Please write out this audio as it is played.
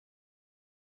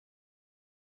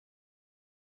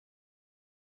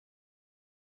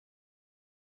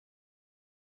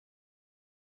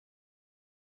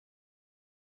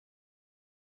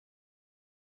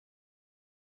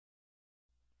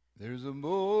There's a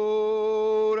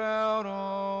boat out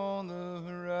on the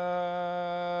horizon,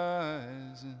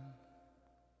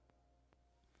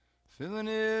 filling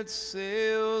its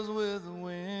sails with the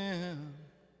wind.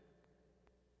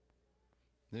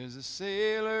 There's a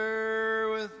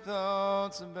sailor with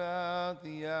thoughts about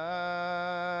the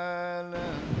island,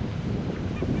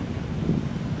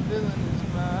 filling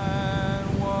his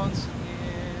mind once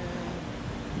again.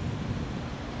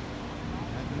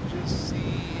 I can just see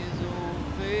his old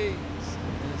face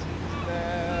as he's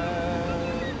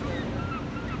laughing,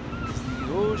 as the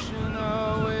ocean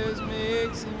always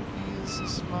makes him feel so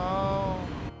small,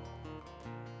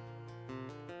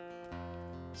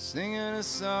 singing a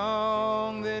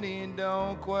song that he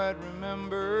don't quite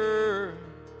remember,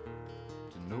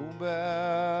 to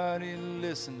nobody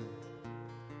listening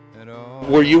at all.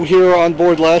 Were you here on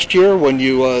board last year when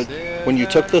you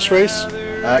took this race?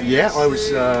 Yeah, I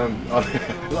was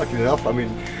lucky enough. I mean,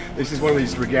 this is one of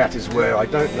these regattas where I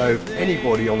don't know if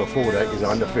anybody on the foredeck is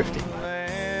under 50.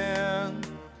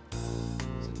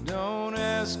 So don't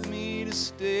ask me to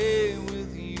stay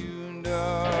with you,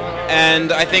 darling.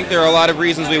 And I think there are a lot of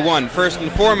reasons we won. First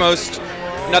and foremost,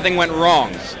 nothing went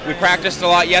wrong. We practiced a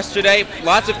lot yesterday.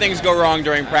 Lots of things go wrong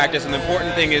during practice, and the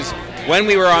important thing is when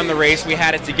we were on the race, we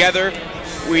had it together.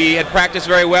 We had practiced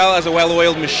very well as a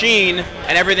well-oiled machine,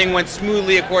 and everything went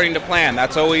smoothly according to plan.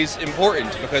 That's always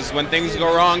important, because when things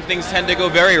go wrong, things tend to go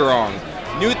very wrong.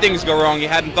 New things go wrong you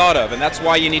hadn't thought of, and that's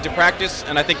why you need to practice,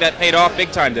 and I think that paid off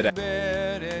big time today.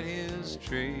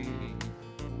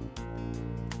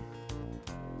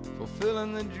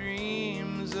 Fulfilling the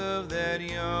dreams of that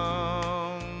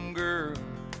young girl,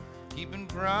 keeping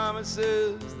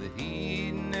promises that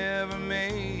he never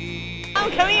made.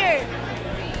 Oh, come here.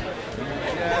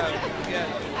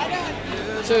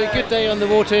 So a good day on the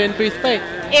water in Boothbay.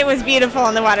 It was beautiful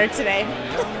on the water today.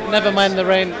 Never mind the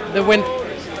rain. The wind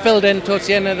filled in towards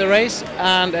the end of the race,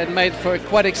 and it made for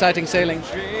quite exciting sailing.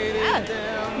 Yeah.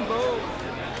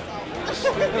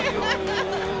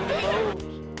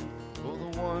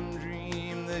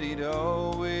 He'd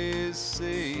always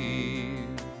say,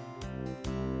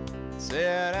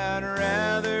 said I'd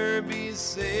rather be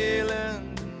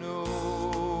sailing to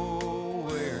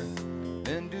nowhere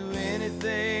than do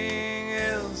anything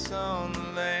else on the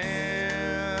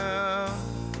land.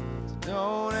 So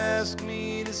don't ask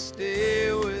me to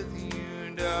stay with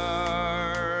you,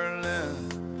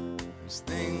 darling. There's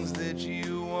things that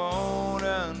you won't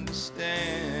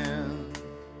understand.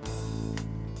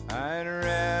 I'd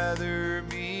rather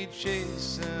be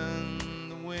chasing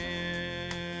the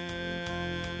wind.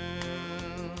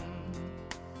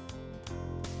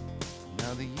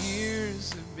 Now the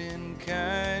years have been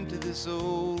kind to this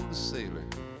old sailor,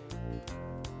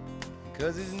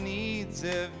 because his needs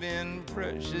have been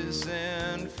precious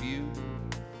and few.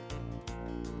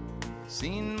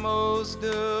 Seen most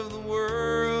of the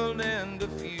world and a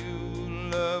few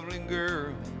lovely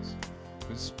girls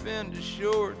who spend a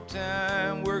short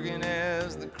time working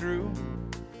as the crew.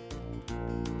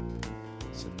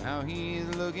 So now he's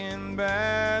looking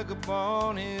back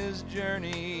upon his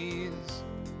journeys,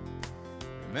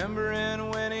 remembering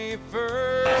when he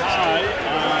first... Hi,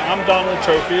 I'm Donald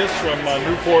Tropius from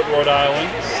Newport, Rhode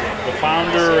Island, the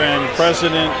founder and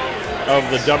president of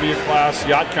the W-Class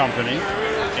Yacht Company,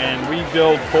 and we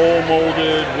build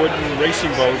pole-molded wooden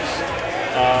racing boats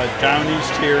down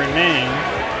east here in Maine,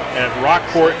 at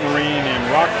Rockport Marine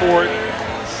in Rockport,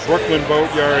 Brooklyn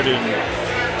Boatyard in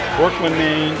Brooklyn,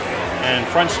 Maine, and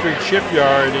Front Street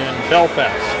Shipyard in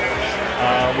Belfast.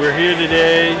 We're here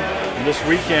today, this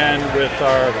weekend, with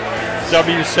our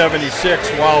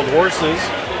W76 Wild Horses,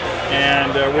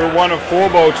 and we're one of 4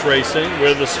 boats racing.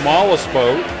 We're the smallest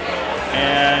boat,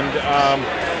 and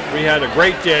we had a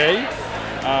great day.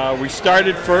 We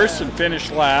started first and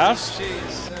finished last.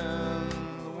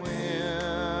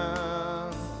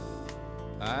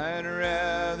 I'd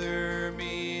rather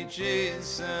be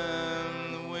chasing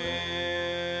the wind.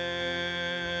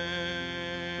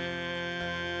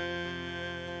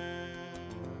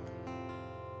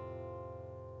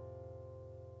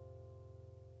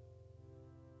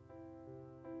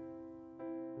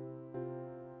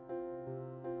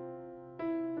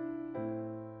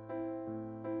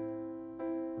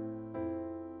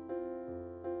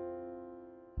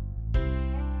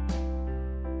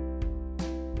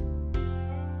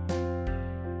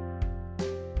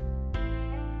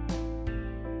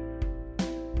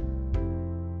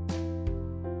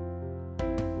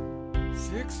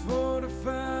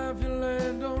 "6:45, you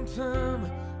land on time.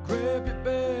 Grab your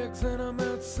bags and I'm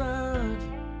outside.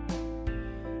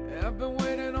 I've been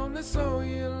waiting on this all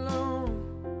year long,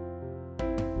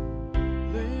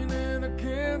 leaning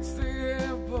against the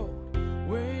airport.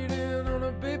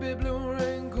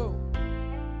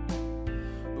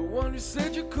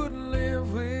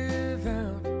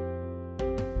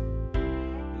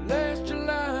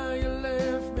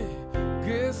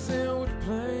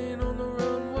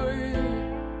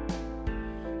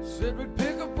 Said we'd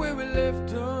pick up where we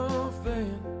left off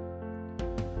then.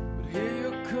 But here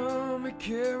you come, he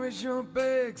carries your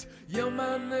bags. Yell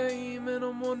my name and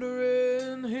I'm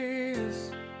wondering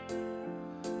his.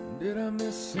 Did I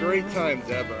miss Great times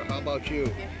ever. How about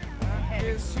you?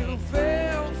 Guess you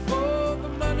fell for the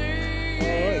money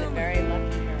in Very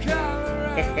lucky.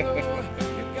 Colorado.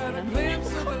 You got a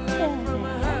glimpse of the life from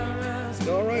a high-rise.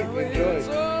 All right,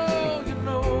 enjoy. Oh, you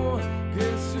know,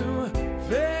 guess you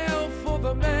fell for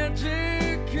the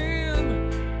magic in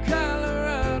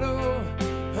Colorado.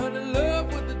 Honey,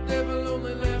 love with the devil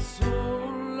only lasts so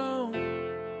long.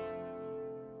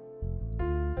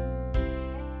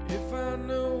 If I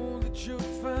know that you'll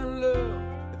find love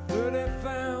at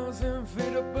 30,000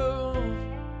 feet above,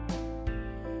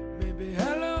 maybe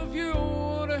I love you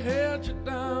would have held you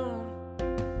down.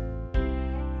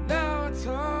 Now it's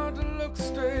hard to look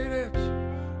straight at you.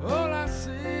 All I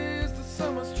see is the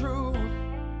summer's truth.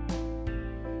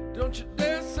 Don't you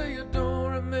dare say you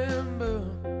don't remember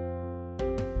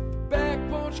the back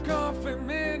porch coffee,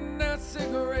 midnight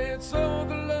cigarettes, all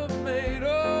the love made,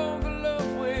 all the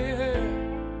love we had.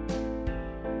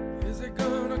 Is it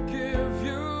gonna give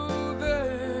you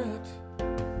that?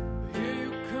 Here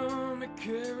you come, it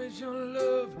carries your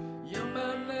love. You're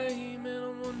my name and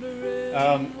I'm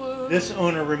wondering what. This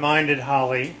owner reminded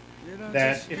Holly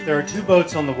that if there are two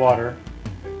boats on the water,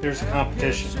 there's a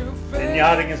competition, and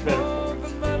yachting is better for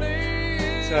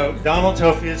it. So, Donald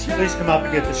Tofias, please come up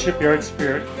and get the Shipyard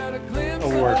Spirit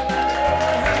Award.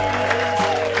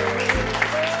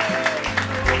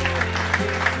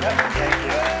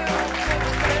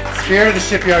 Spirit of the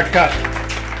Shipyard Cup.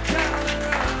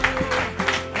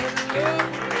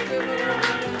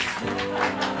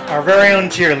 Our very own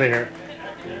cheerleader.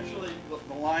 Actually,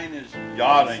 the line is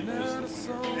yachting is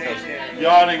the winner.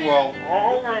 Yachting will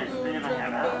always be the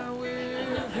winner.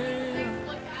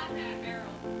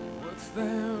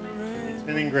 It's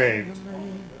been engraved.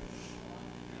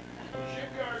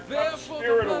 Shipyard Cup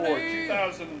Spirit Award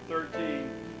 2013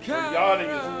 for yachting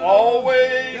is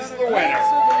always the winner.